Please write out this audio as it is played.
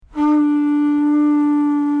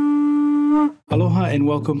and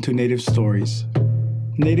welcome to Native Stories.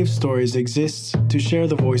 Native Stories exists to share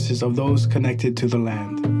the voices of those connected to the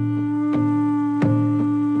land.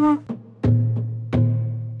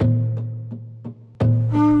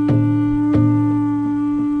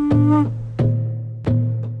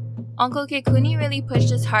 Uncle Kekuni really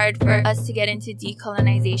pushed us hard for us to get into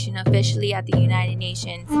decolonization officially at the United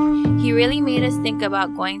Nations. He really made us think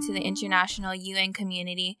about going to the international UN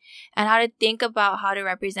community and how to think about how to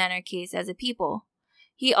represent our case as a people.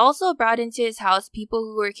 He also brought into his house people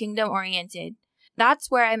who were kingdom-oriented.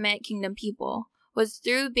 That's where I met kingdom people, was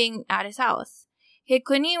through being at his house.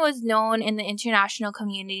 Kekuni was known in the international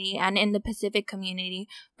community and in the Pacific community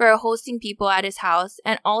for hosting people at his house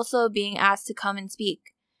and also being asked to come and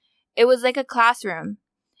speak. It was like a classroom.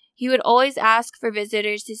 He would always ask for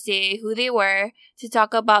visitors to say who they were, to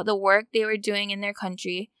talk about the work they were doing in their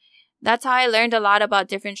country. That's how I learned a lot about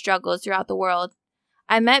different struggles throughout the world.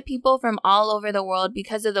 I met people from all over the world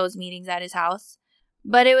because of those meetings at his house.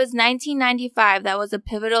 But it was 1995 that was a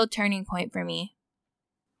pivotal turning point for me.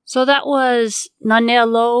 So that was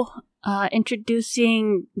Nanelo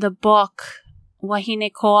introducing the book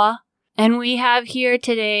Wahine Koa. And we have here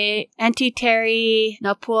today Auntie Terry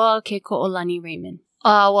Napua Keko'olani Raymond.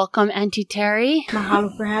 Welcome, Auntie Terry.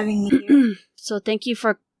 Mahalo for having me here. So thank you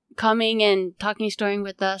for coming and talking story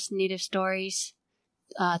with us, Native Stories,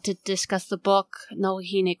 to discuss the book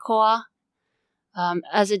Nauhine Koa,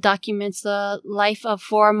 as it documents the life of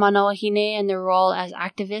four Manawahine and their role as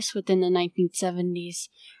activists within the 1970s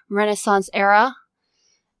Renaissance era.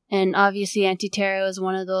 And obviously, Auntie Terry was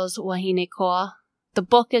one of those Wahine Koa. The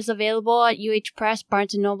book is available at UH Press,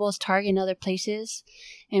 Barnes & Noble's, Target, and other places,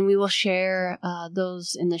 and we will share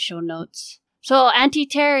those in the show notes. So, Auntie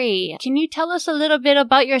Terry, can you tell us a little bit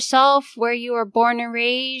about yourself, where you were born and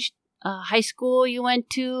raised, high school you went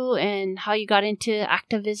to, and how you got into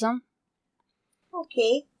activism?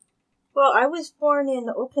 Okay. Well, I was born in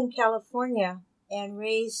Oakland, California, and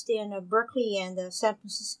raised in Berkeley and the San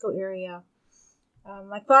Francisco area.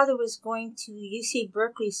 My father was going to UC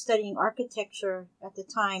Berkeley studying architecture at the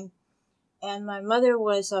time, and my mother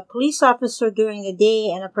was a police officer during the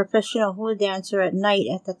day and a professional hula dancer at night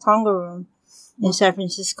at the Tonga Room in San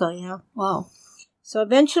Francisco, you know. Wow. So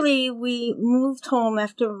eventually we moved home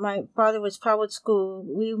after my father was public school.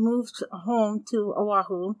 We moved home to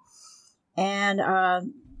Oahu, and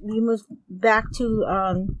we moved back to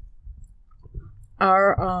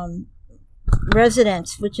our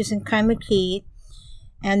residence, which is in Kaimuki.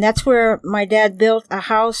 And that's where my dad built a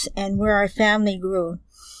house and where our family grew.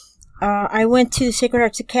 I went to Sacred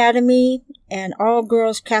Hearts Academy, an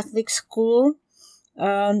all-girls Catholic school.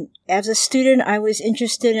 As a student, I was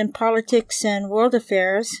interested in politics and world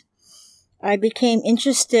affairs. I became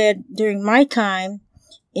interested during my time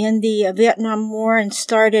in the Vietnam War and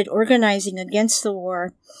started organizing against the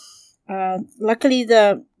war. Luckily,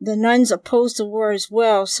 the nuns opposed the war as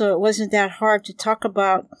well, so it wasn't that hard to talk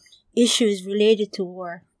about issues related to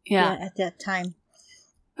war at that time.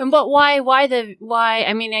 But why,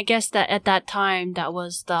 I mean, I guess that at that time, that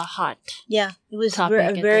was the hot it was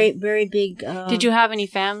topic very, very big. Did you have any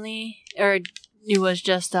family, or it was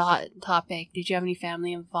just a hot topic? Did you have any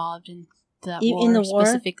family involved in that war? In the war?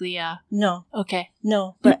 Specifically, yeah. No. Okay.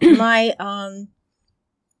 No, but my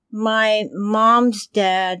mom's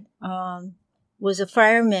dad, was a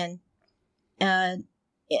fireman, and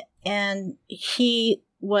he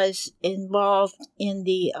was involved in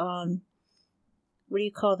the,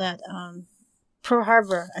 Pearl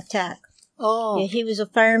Harbor attack. Oh. Yeah, he was a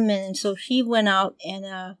fireman, and so he went out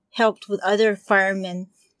and helped with other firemen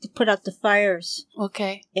to put out the fires.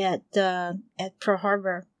 Okay. At Pearl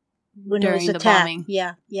Harbor when During it was the attacked. bombing.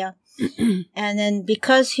 Yeah. And then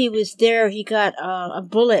because he was there, he got a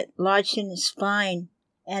bullet lodged in his spine,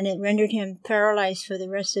 and it rendered him paralyzed for the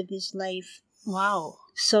rest of his life. Wow.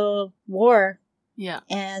 So war. Yeah.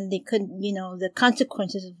 And they couldn't, the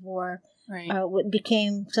consequences of war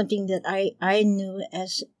became something that I knew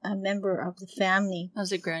as a member of the family.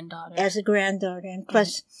 As a granddaughter. And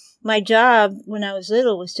plus, my job when I was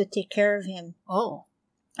little was to take care of him. Oh.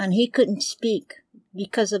 And he couldn't speak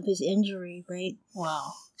because of his injury, right?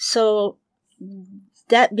 Wow. So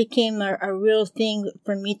that became a real thing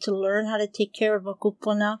for me to learn how to take care of a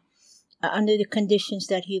kupuna under the conditions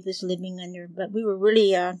that he was living under. But we were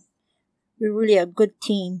really a good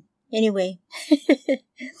team. Anyway,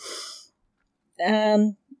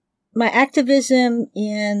 my activism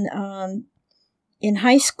in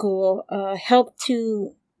high school helped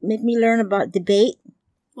to make me learn about debate.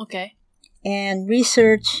 Okay. And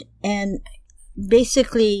research, and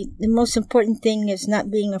basically the most important thing is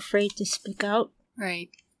not being afraid to speak out. Right.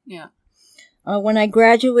 Yeah. When I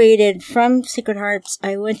graduated from Sacred Hearts,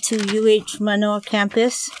 I went to UH Manoa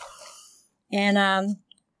campus, and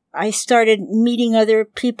I started meeting other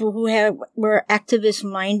people who were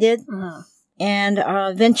activist-minded. Uh-huh. And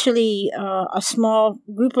eventually, a small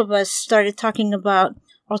group of us started talking about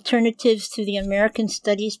alternatives to the American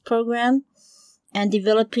Studies program and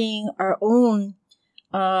developing our own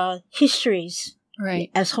histories.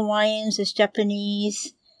 Right. As Hawaiians, as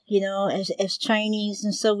Japanese, as Chinese.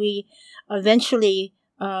 And so we eventually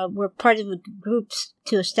were part of groups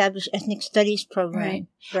to establish ethnic studies program.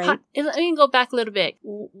 Right. Let me go back a little bit.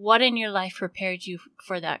 What in your life prepared you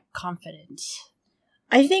for that confidence?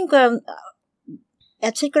 I think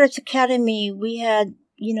at Sacred Hearts Academy, we had,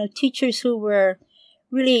 teachers who were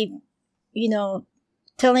really,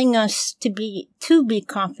 telling us to be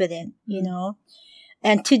confident,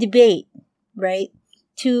 and to debate, right?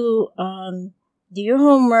 To do your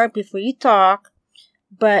homework before you talk,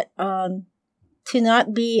 but to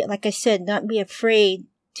not be, like I said, not be afraid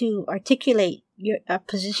to articulate your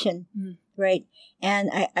position, right? And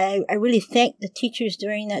I really thank the teachers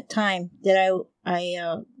during that time that I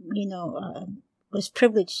was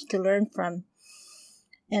privileged to learn from.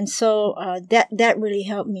 And so that really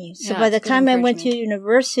helped me. So by the time I went to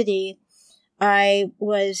university, I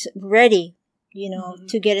was ready,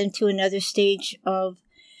 to get into another stage of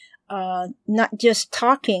not just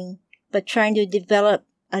talking, but trying to develop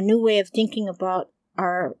a new way of thinking about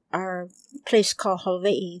our place called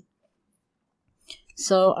Hawaii.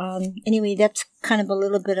 So anyway, that's kind of a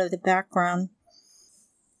little bit of the background.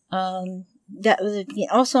 That was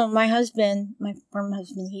also my husband, my former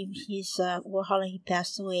husband. He's Wahala. He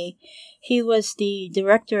passed away. He was the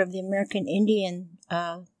director of the American Indian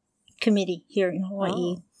Committee here in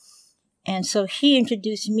Hawaii, and so he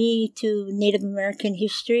introduced me to Native American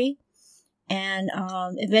history, and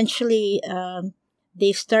eventually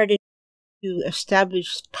they started to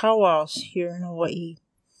establish powwows here in Hawaii.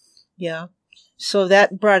 Yeah, so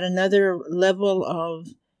that brought another level of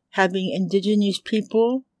having indigenous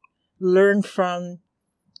people learn from,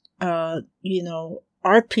 our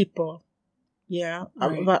people,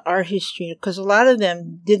 about our history, because a lot of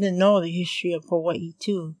them didn't know the history of Hawaii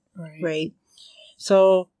too, right?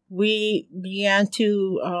 So we began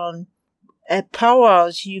to, at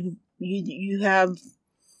powwows, you have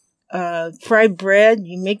fried bread,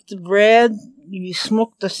 you make the bread, you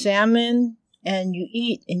smoke the salmon, and you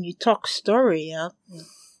eat and you talk story, yeah?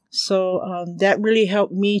 So that really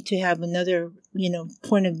helped me to have another,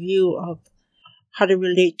 point of view of how to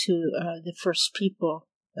relate to the first people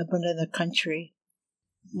of another country.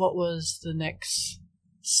 What was the next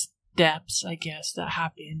steps, I guess, that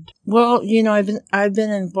happened? Well, I've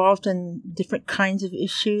been involved in different kinds of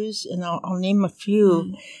issues, and I'll name a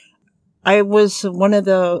few. I was one of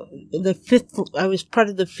the fifth. I was part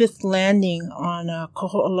of the fifth landing on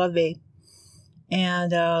Kaho'olawe,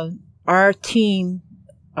 and our team.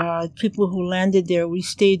 People who landed there, we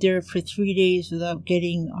stayed there for 3 days without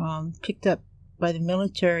getting picked up by the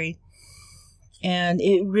military. And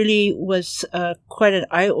it really was quite an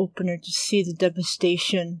eye-opener to see the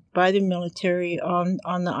devastation by the military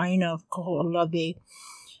on the Aina of Kaho'olawe.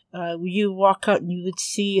 You walk out and you would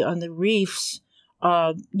see on the reefs,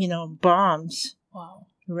 bombs. Wow.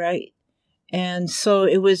 Right? And so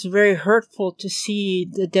it was very hurtful to see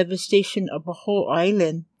the devastation of a whole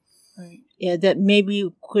island. Right. Yeah, that maybe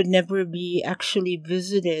could never be actually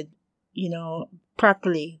visited,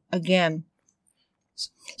 properly again.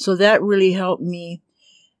 So that really helped me.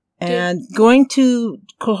 And going to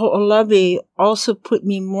Kaho'olawe also put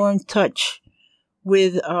me more in touch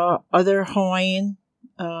with other Hawaiian,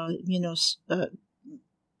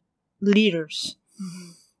 leaders.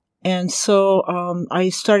 Mm-hmm. And so I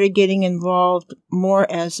started getting involved more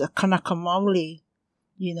as a Kanaka Maoli,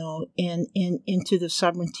 into the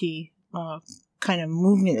sovereignty kind of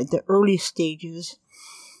movement at the early stages.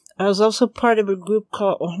 I was also part of a group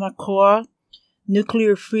called Onakoa,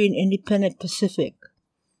 Nuclear Free and Independent Pacific.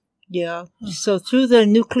 Yeah. So through the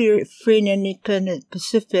Nuclear Free and Independent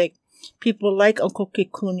Pacific, people like Uncle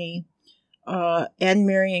Kekuni, Anne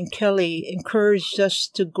Marion Kelly encouraged us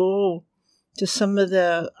to go to some of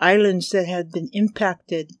the islands that had been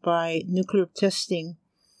impacted by nuclear testing.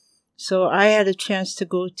 So I had a chance to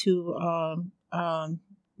go to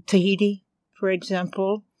Tahiti, for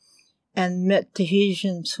example, and met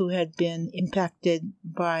Tahitians who had been impacted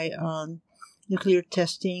by nuclear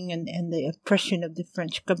testing and the oppression of the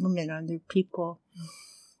French government on their people.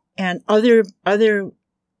 And other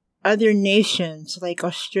nations like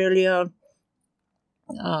Australia,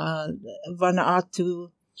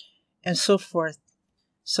 Vanuatu, and so forth.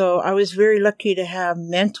 So I was very lucky to have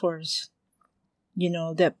mentors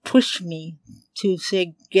that pushed me to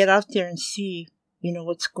say, get out there and see,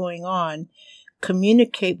 what's going on,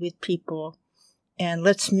 communicate with people, and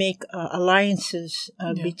let's make alliances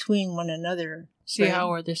between one another. See how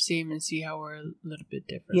we're the same and see how we're a little bit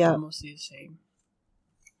different, but mostly the same.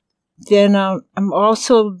 Then I'm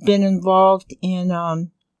also been involved in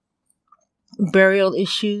burial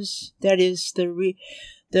issues. That is the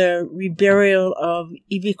reburial of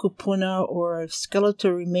iwi kupuna, or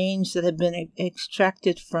skeletal remains that have been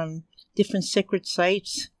extracted from different sacred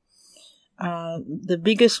sites. The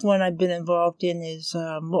biggest one I've been involved in is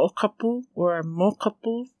Mo'okapu, or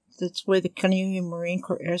Mokapu. That's where the Kaneohe Marine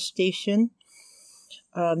Corps Air Station.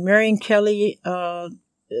 Marion Kelly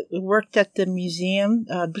worked at the museum,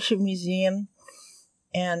 Bishop Museum,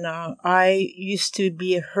 and I used to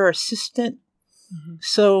be her assistant. Mm-hmm.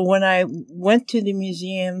 So when I went to the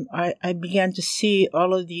museum, I began to see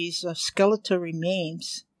all of these skeletal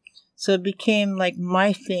remains. So it became like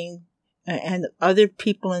my thing, and other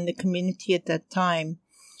people in the community at that time,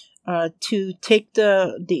 to take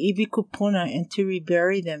the iwi kupuna and to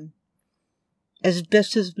rebury them as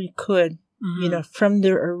best as we could. Mm-hmm. From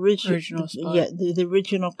their original spot. The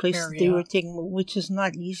original place that they were taken, which is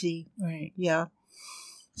not easy. Right. Yeah.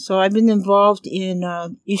 So I've been involved in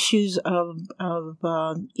issues of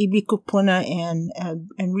iwi kupuna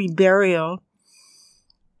and reburial,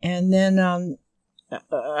 and then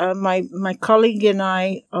my colleague and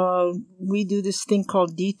I we do this thing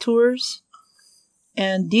called detours,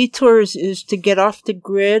 and detours is to get off the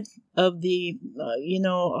grid of the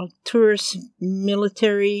tourist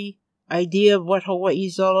military idea of what Hawaii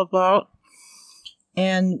is all about.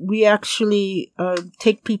 And we actually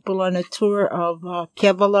take people on a tour of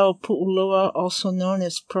Keawalau Pu'uloa, also known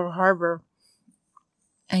as Pearl Harbor,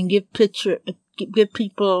 and give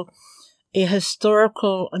people a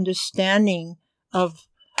historical understanding of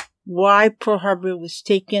why Pearl Harbor was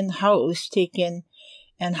taken, how it was taken,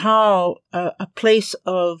 and how a place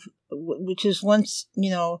which is once,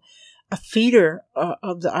 a feeder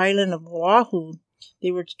of the island of Oahu.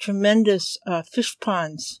 They were tremendous fish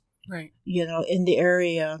ponds, right? In the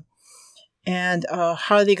area, and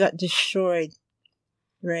how they got destroyed,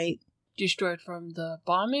 right? Destroyed from the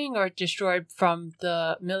bombing, or destroyed from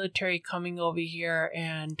the military coming over here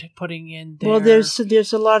and putting in their... Well, there's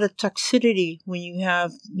a lot of toxicity when you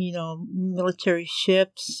have military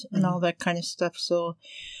ships and all that kind of stuff. So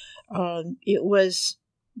it was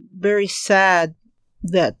very sad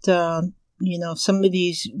that some of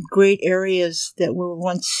these great areas that were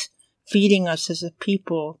once feeding us as a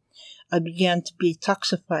people began to be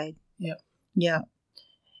toxified. Yeah. Yeah.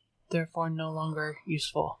 Therefore, no longer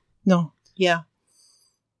useful. No. Yeah.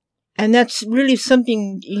 And that's really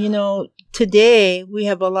something, today we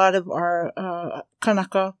have a lot of our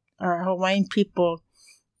Kanaka, our Hawaiian people,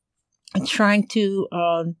 trying to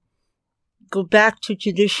go back to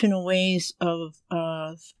traditional ways of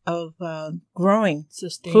growing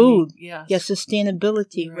food. Yes. Yeah,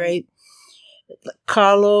 sustainability, right?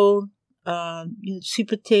 Kalo, sweet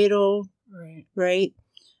potato, right?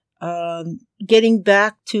 Getting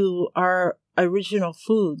back to our original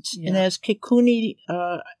foods. Yeah. And as Kekuni,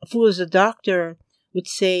 who is a doctor, would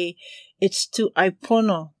say, it's to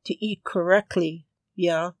aipono, to eat correctly.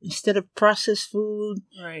 Yeah. Instead of processed food,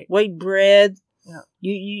 white bread. Yeah.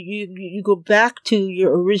 You go back to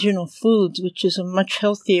your original foods, which is a much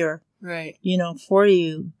healthier, for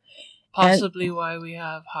you. Possibly why we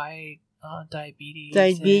have high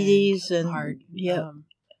diabetes and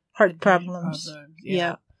heart problems.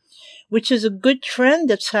 Yeah. Which is a good trend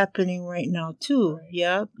that's happening right now too. Right.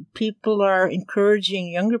 Yeah. People are encouraging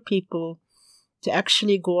younger people to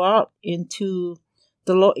actually go out into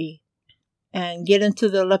the lo'i and get into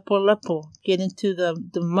the lepo, get into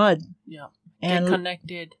the mud. Yeah. And get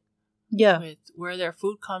connected with where their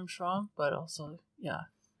food comes from, but also,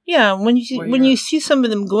 Yeah, when you see some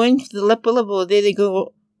of them going to the lepo, they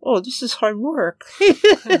go, oh, this is hard work.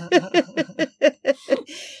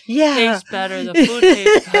 Yeah. Tastes better. The food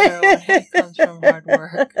tastes better when it comes from hard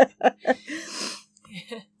work.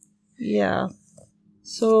 Yeah.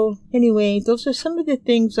 So anyway, those are some of the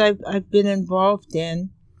things I've been involved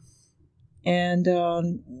in. And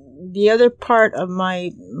the other part of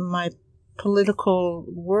my political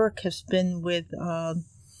work has been with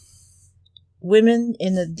women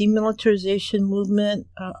in the demilitarization movement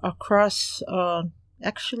across the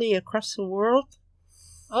world.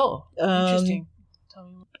 Oh, interesting. Tell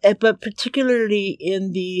me more. But particularly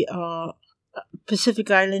in the Pacific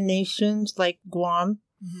Island nations like Guam,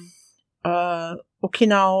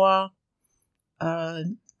 Okinawa,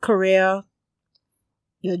 Korea,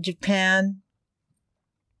 Japan.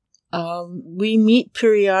 We meet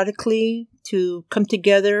periodically to come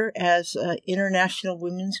together as an international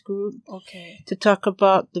women's group Okay. to talk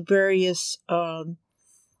about the various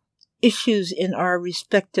issues in our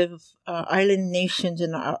respective island nations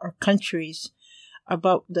and our countries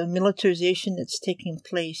about the militarization that's taking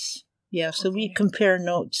place. Yeah, so we Okay. compare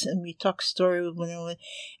notes and we talk story with one another.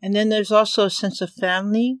 And then there's also a sense of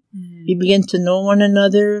family. You begin to know one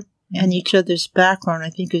another and each other's background. I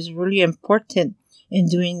think is really important in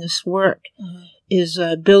doing this work, is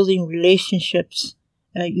building relationships,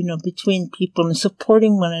 between people and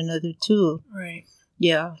supporting one another too. Right.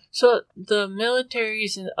 Yeah. So the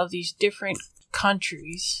militaries of these different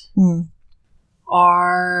countries Mm.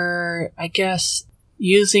 are, I guess,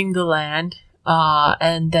 using the land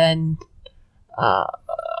and then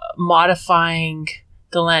modifying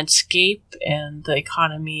the landscape and the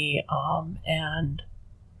economy and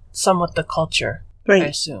somewhat the culture, I Right.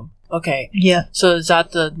 assume. Okay. Yeah. So is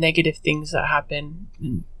that the negative things that happen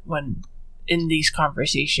when in these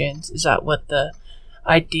conversations? Is that what the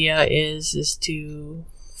idea is to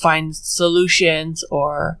find solutions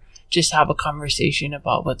or just have a conversation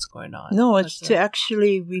about what's going on? No, What's it's the- to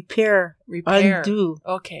actually repair, repair. undo,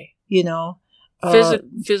 Okay. physical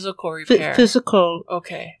Physical repair. physical,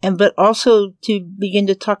 Okay. but also to begin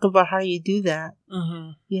to talk about how you do that.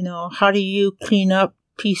 Mm-hmm. How do you clean up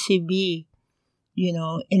PCB,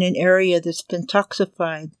 in an area that's been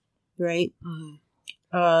toxified, right?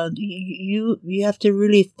 Mm-hmm. You have to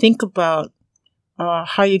really think about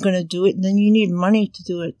how you're going to do it, and then you need money to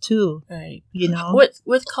do it too. Right.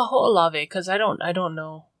 With Kaho'olawe, because I don't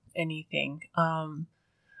know anything.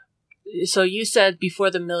 So you said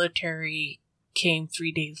before the military came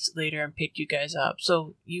 3 days later and picked you guys up,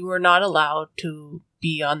 so you were not allowed to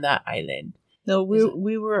be on that island. No, Is it-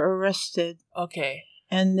 we were arrested Okay.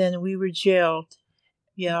 and then we were jailed.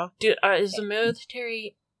 Yeah, Is the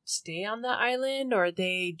military stay on that island, or are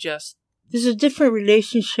they just there's a different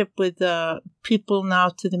relationship with people now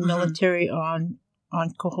to the Mhm. military on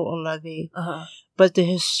Kaho'olawe, uh-huh. but the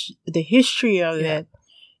history of Yeah. it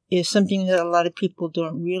is something that a lot of people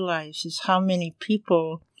don't realize, is how many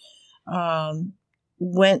people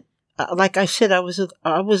went. Like I said, I was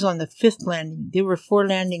on the 5th landing. There were 4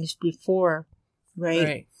 landings before,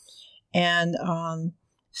 right? And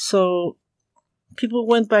so people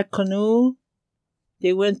went by canoe.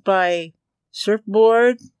 They went by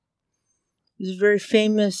surfboard. There's a very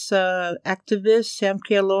famous activist, Sam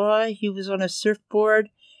Kealoha. He was on a surfboard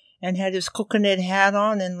and had his coconut hat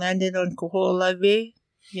on and landed on Kaho'olawe,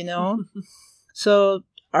 So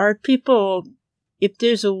our people, if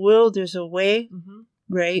there's a will, there's a way, Mm-hmm.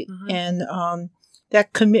 right? Mhm. And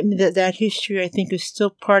that commitment, that history, I think, is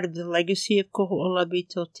still part of the legacy of Kaho'olawe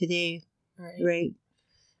till today, right?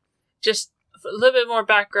 Just a little bit more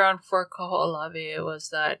background for Kaho'olawe was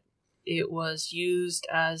that it was used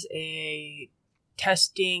as a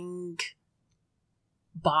testing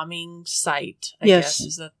bombing site, I Yes. guess.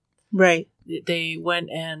 Is that Right. they went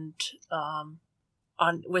and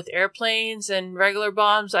on with airplanes and regular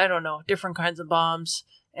bombs, I don't know, different kinds of bombs,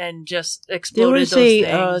 and just There exploded was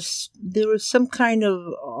those things. there was some kind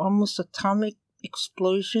of almost atomic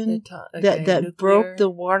explosion Okay, that nuclear- broke the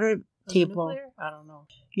water was it table. nuclear? I don't know.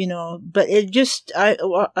 But it just,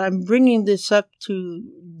 I'm bringing this up to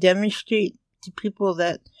demonstrate to people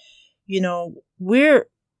that,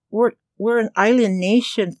 we're an island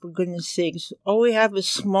nation, for goodness sakes. All we have is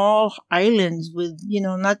small islands with,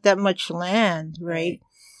 not that much land, right?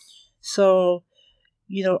 So,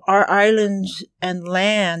 our islands and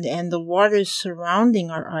land and the waters surrounding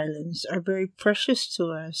our islands are very precious to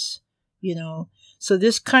us, So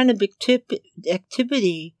this kind of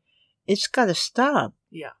activity, it's got to stop.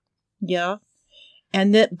 Yeah. Yeah.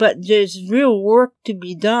 But there's real work to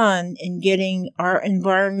be done in getting our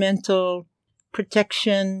environmental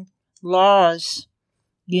protection laws,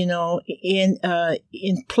 in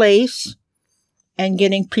place and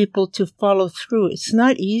getting people to follow through. It's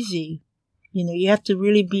not easy. You have to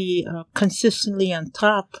really be consistently on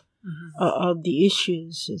top of the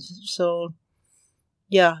issues. So,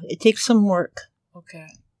 yeah, it takes some work. Okay.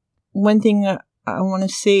 One thing I want to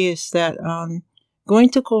say is that going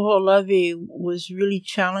to Kaho'olawe was really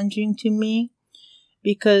challenging to me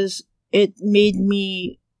because it made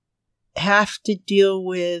me have to deal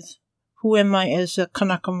with who am I as a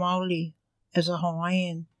Kanaka Maoli, as a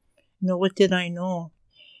Hawaiian. What did I know?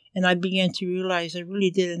 And I began to realize I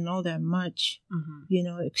really didn't know that much,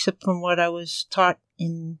 except from what I was taught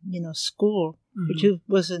in, school, which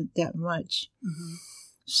wasn't that much.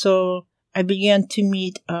 So I began to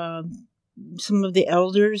meet some of the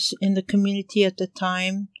elders in the community at the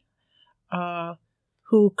time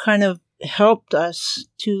who kind of helped us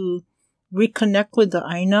to reconnect with the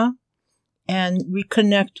Aina and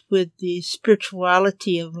reconnect with the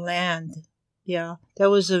spirituality of land. Yeah, that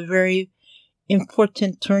was a very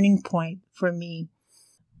important turning point for me.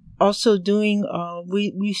 Also doing,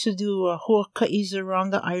 we used to do huaka'is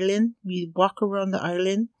around the island. We'd walk around the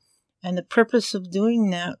island. And the purpose of doing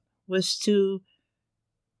that was to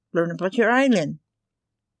learn about your island.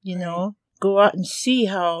 You know, go out and see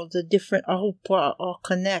how the different ahupua'a all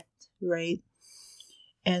connect, right?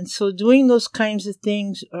 And so doing those kinds of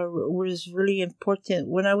things was really important.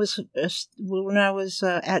 When I was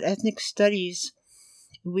at Ethnic Studies,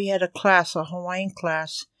 we had a class, a Hawaiian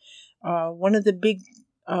class. One of the big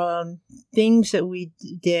things that we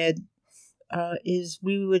did is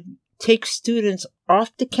we would take students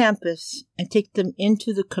off the campus and take them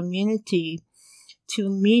into the community to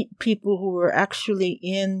meet people who were actually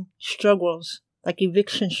in struggles, like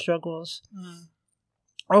eviction struggles,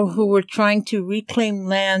 or who were trying to reclaim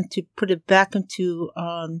land to put it back into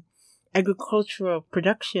agricultural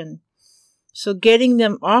production. So getting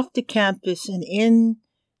them off the campus and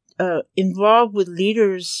involved with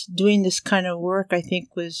leaders doing this kind of work, I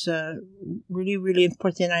think was really, really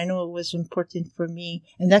important. I know it was important for me,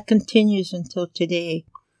 and that continues until today.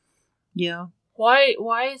 Yeah.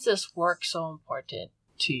 Why is this work so important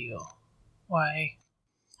to you? Why?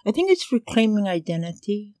 I think it's reclaiming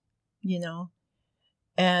identity, you know,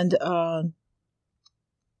 and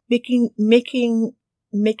making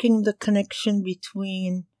the connection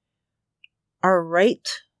between our right,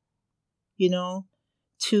 you know,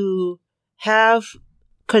 to have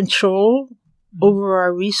control over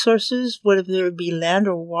our resources, whether it be land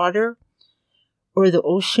or water or the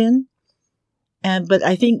ocean. But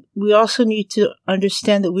I think we also need to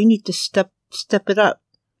understand that we need to step it up.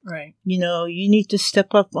 Right. You know, you need to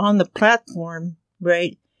step up on the platform,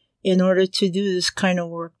 right, in order to do this kind of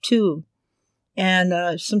work too.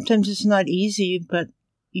 And sometimes it's not easy, but,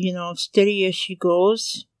 you know, steady as she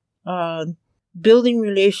goes. Building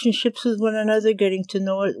relationships with one another, getting to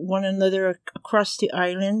know one another across the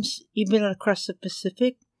islands, even across the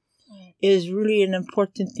Pacific, is really an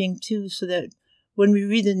important thing too. So that when we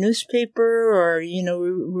read the newspaper or, you know,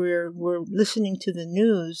 we're listening to the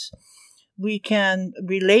news, we can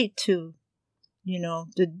relate to, you know,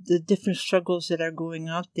 the different struggles that are going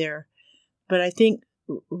out there. But I think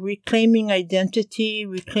reclaiming identity,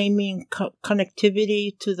 reclaiming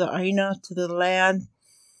connectivity to the aina, to the land,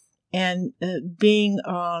 and being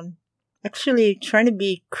actually trying to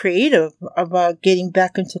be creative about getting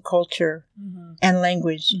back into culture and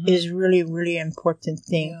language is really, really important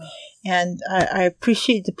thing. Yeah. And I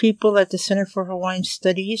appreciate the people at the Center for Hawaiian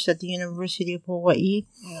Studies at the University of Hawaii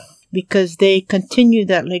because they continue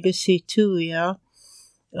that legacy too,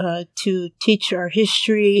 to teach our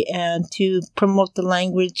history and to promote the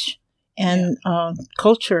language and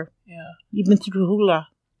culture, even through hula.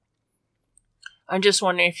 I'm just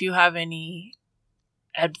wondering if you have any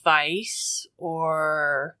advice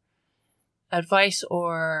or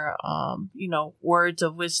you know, words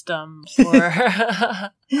of wisdom for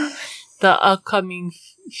the upcoming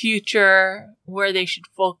future, where they should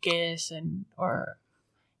focus, and or,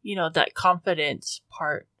 you know, that confidence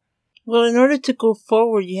part. Well, in order to go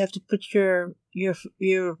forward, you have to put your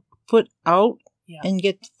foot out and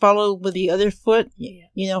get followed with the other foot,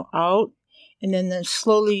 you know, out. And then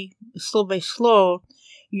slow by slow,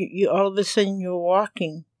 you all of a sudden you're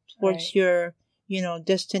walking towards your, you know,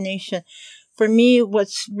 destination. For me,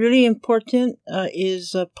 what's really important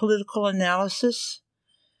is political analysis,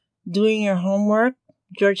 doing your homework.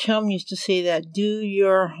 George Helm used to say that, do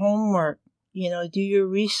your homework, you know, do your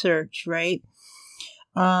research, right?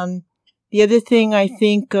 The other thing I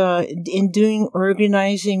think in doing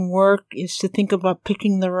organizing work is to think about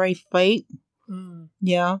picking the right fight.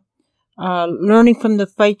 Yeah. Learning from the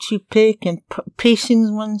fights you pick and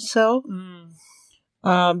pacing oneself,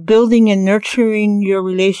 building and nurturing your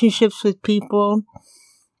relationships with people,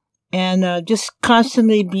 and just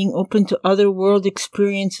constantly being open to other world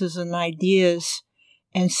experiences and ideas,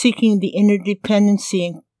 and seeking the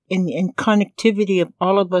interdependency and connectivity of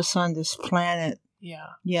all of us on this planet.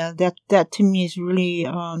 Yeah, that to me is really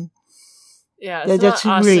it's not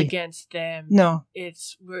us really, against them. No,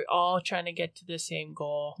 we're all trying to get to the same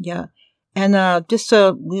goal. Yeah. And just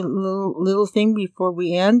a little thing before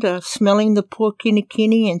we end, smelling the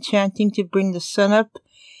puakinikini and chanting to bring the sun up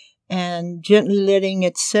and gently letting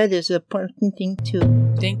it set is an important thing too.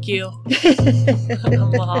 Thank you.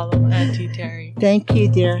 Mahalo, Auntie Terry. Thank you,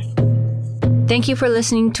 dear. Thank you for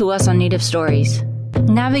listening to us on Native Stories.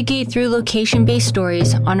 Navigate through location-based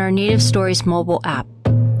stories on our Native Stories mobile app.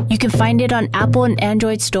 You can find it on Apple and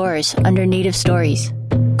Android stores under Native Stories.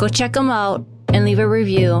 Go check them out and leave a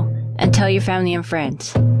review and tell your family and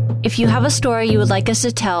friends. If you have a story you would like us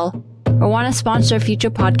to tell, or want to sponsor a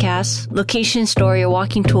future podcast, location story, or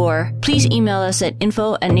walking tour, please email us at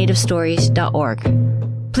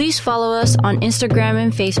info@nativestories.org. Please follow us on Instagram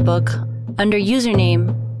and Facebook under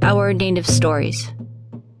username Our Native Stories.